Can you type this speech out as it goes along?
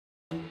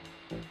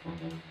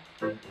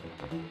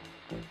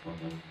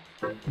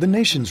The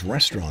nation's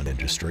restaurant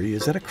industry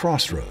is at a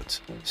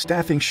crossroads.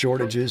 Staffing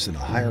shortages and a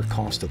higher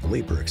cost of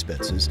labor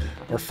expenses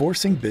are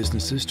forcing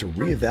businesses to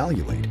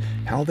reevaluate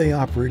how they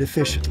operate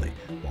efficiently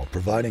while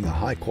providing a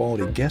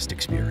high-quality guest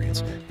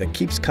experience that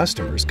keeps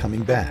customers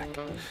coming back.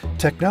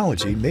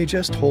 Technology may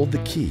just hold the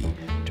key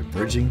to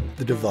bridging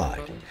the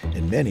divide,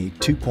 and many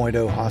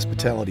 2.0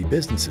 hospitality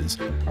businesses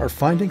are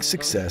finding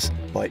success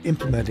by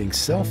implementing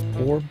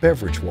self-pour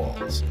beverage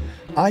walls.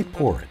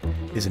 iPour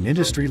It is an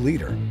industry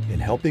leader in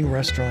helping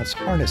restaurants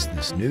harness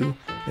this new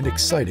and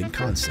exciting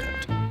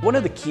concept. One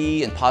of the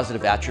key and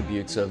positive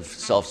attributes of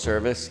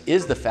self-service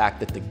is the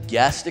fact that the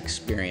guest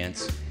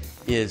experience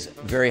is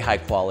very high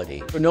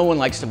quality. No one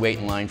likes to wait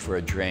in line for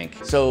a drink.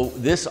 So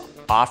this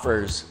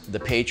offers the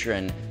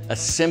patron a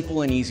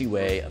simple and easy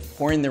way of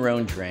pouring their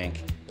own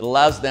drink. It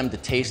allows them to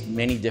taste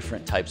many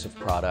different types of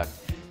product.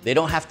 They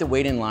don't have to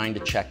wait in line to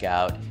check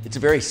out. It's a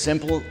very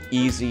simple,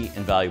 easy,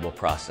 and valuable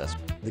process.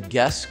 The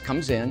guest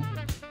comes in,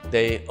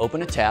 they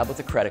open a tab with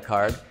a credit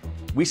card,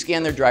 we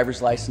scan their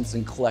driver's license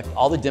and collect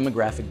all the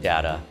demographic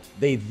data.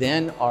 They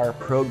then are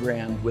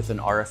programmed with an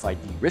RFID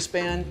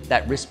wristband.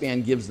 That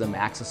wristband gives them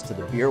access to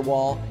the beer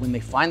wall. When they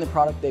find the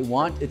product they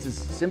want, it's as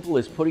simple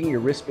as putting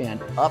your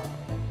wristband up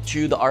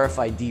to the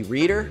RFID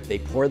reader. They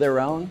pour their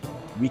own,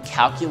 we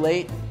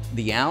calculate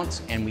the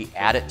ounce and we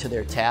add it to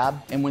their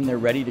tab. And when they're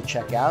ready to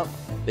check out,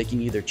 they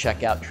can either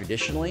check out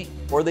traditionally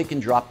or they can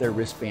drop their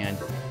wristband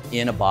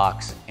in a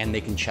box and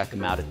they can check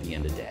them out at the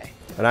end of the day.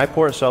 An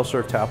iPour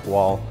self-serve tap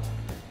wall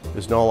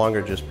is no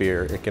longer just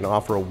beer. It can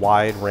offer a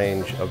wide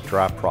range of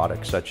draft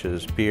products such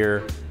as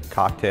beer,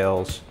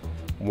 cocktails,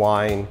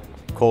 wine,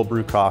 cold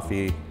brew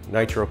coffee,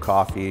 nitro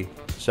coffee,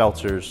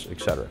 seltzers,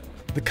 etc.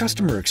 The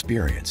customer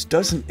experience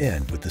doesn't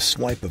end with the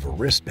swipe of a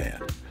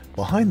wristband.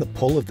 Behind the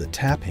pull of the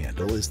tap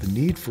handle is the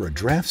need for a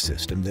draft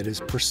system that is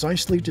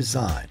precisely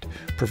designed,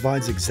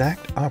 provides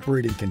exact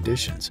operating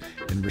conditions,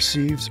 and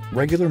receives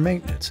regular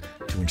maintenance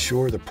to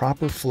ensure the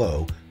proper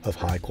flow of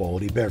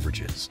high-quality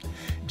beverages.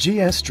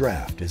 GS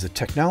Draft is a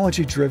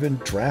technology-driven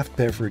draft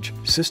beverage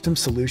system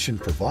solution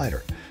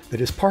provider that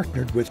has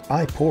partnered with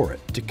iPour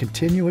It to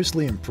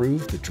continuously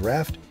improve the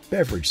draft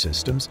beverage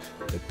systems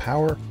that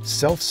power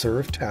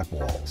self-serve tap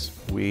walls.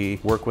 We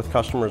work with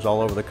customers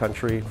all over the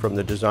country from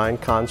the design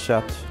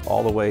concept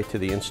all the way to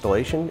the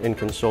installation and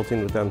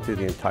consulting with them through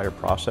the entire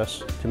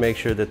process to make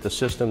sure that the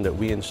system that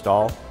we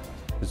install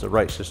is the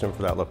right system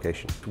for that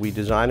location. We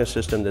design a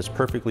system that's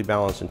perfectly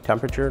balanced in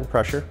temperature and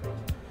pressure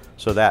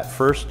so that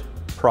first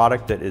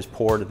product that is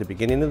poured at the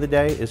beginning of the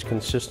day is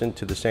consistent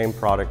to the same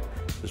product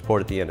that's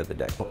poured at the end of the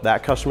day.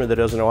 That customer that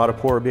doesn't know how to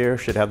pour a beer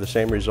should have the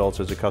same results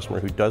as a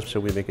customer who does, so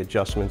we make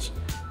adjustments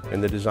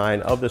in the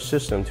design of the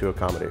system to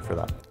accommodate for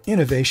that.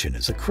 Innovation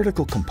is a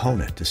critical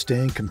component to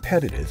staying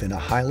competitive in a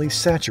highly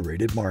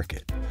saturated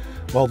market.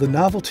 While the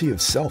novelty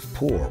of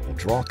self-pour will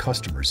draw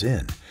customers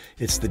in,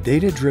 it's the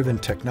data-driven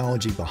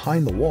technology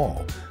behind the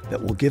wall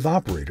that will give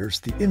operators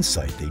the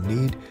insight they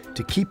need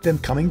to keep them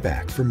coming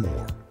back for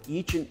more.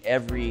 Each and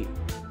every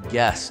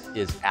guest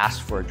is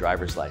asked for a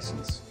driver's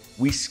license.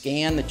 We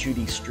scan the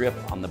 2D strip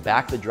on the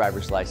back of the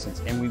driver's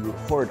license and we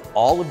record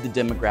all of the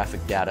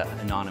demographic data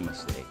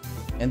anonymously.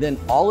 And then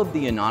all of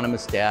the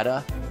anonymous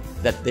data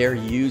that they're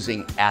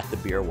using at the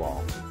beer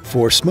wall.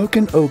 For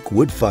Smokin Oak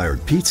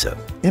wood-fired pizza,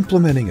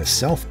 implementing a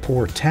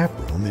self-pour tap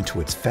room into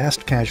its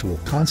fast casual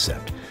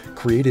concept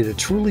created a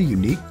truly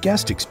unique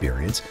guest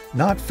experience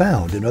not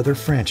found in other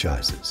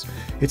franchises.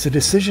 It's a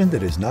decision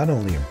that has not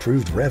only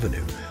improved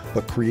revenue,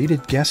 but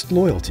created guest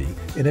loyalty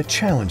in a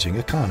challenging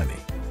economy.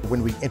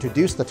 When we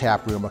introduced the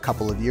tap room a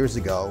couple of years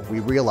ago,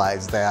 we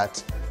realized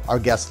that our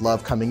guests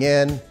love coming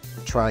in,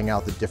 trying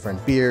out the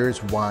different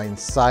beers, wines,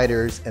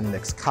 ciders, and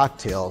mixed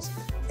cocktails,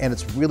 and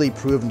it's really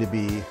proven to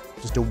be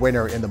just a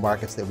winner in the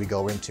markets that we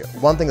go into.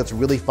 One thing that's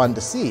really fun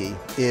to see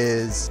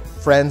is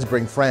friends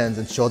bring friends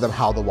and show them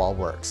how the wall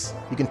works.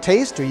 You can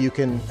taste or you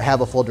can have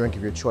a full drink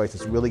of your choice.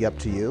 It's really up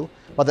to you.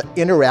 But the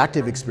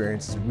interactive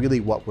experience is really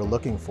what we're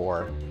looking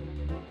for.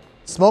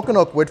 Smokin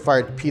Oak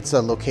wood-fired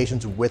pizza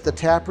locations with a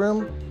tap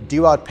room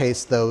do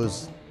outpace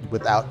those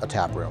without a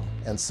tap room.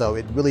 And so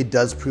it really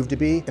does prove to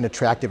be an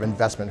attractive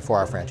investment for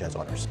our franchise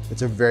owners.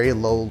 It's a very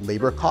low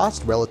labor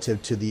cost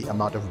relative to the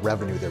amount of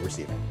revenue they're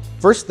receiving.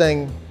 First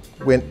thing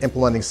when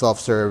implementing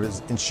self-serve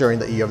is ensuring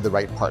that you have the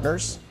right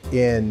partners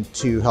in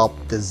to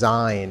help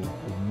design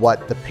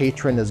what the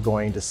patron is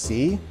going to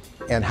see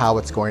and how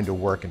it's going to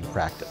work in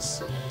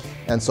practice.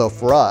 And so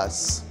for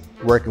us,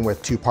 working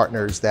with two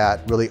partners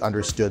that really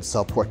understood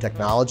self-pour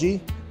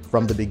technology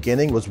from the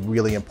beginning was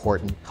really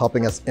important,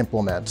 helping us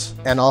implement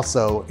and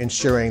also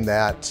ensuring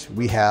that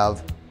we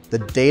have the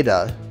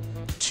data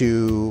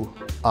to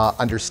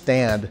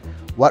understand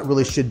what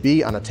really should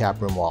be on a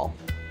taproom wall,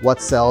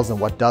 what sells and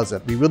what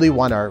doesn't. We really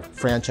want our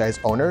franchise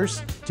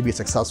owners to be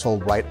successful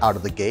right out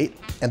of the gate,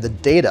 and the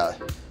data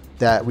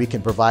that we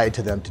can provide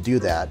to them to do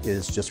that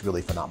is just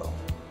really phenomenal.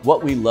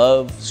 What we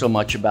love so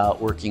much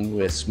about working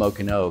with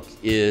Smokin Oak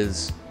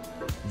is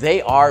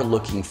They are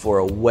looking for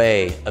a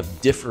way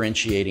of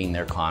differentiating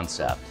their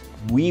concept.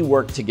 We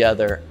work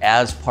together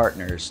as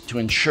partners to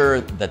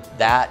ensure that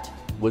that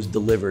was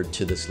delivered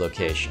to this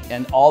location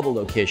and all the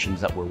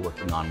locations that we're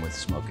working on with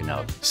Smokin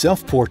Oak.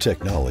 Self-pour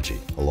technology,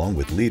 along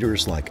with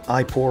leaders like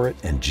iPour It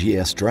and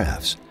GS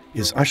Drafts,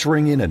 is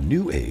ushering in a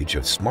new age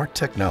of smart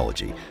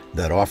technology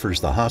that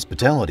offers the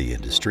hospitality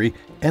industry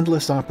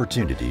endless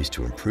opportunities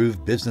to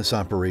improve business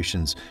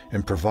operations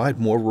and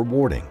provide more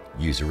rewarding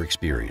user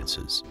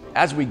experiences.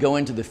 As we go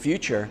into the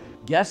future,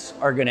 guests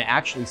are going to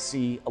actually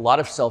see a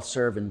lot of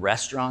self-serve in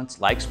restaurants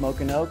like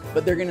Smokin Oak,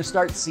 but they're going to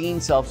start seeing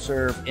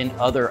self-serve in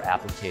other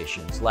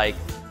applications like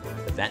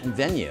event and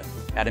venue,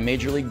 at a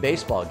Major League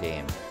Baseball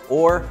game,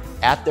 or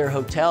at their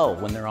hotel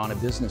when they're on a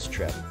business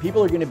trip.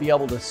 People are going to be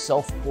able to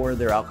self-pour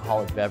their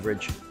alcoholic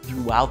beverage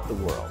throughout the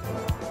world.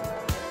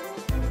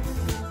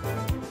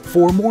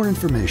 For more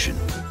information,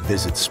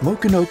 visit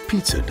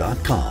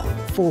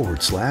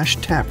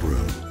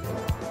smokinoakpizza.com/taproom.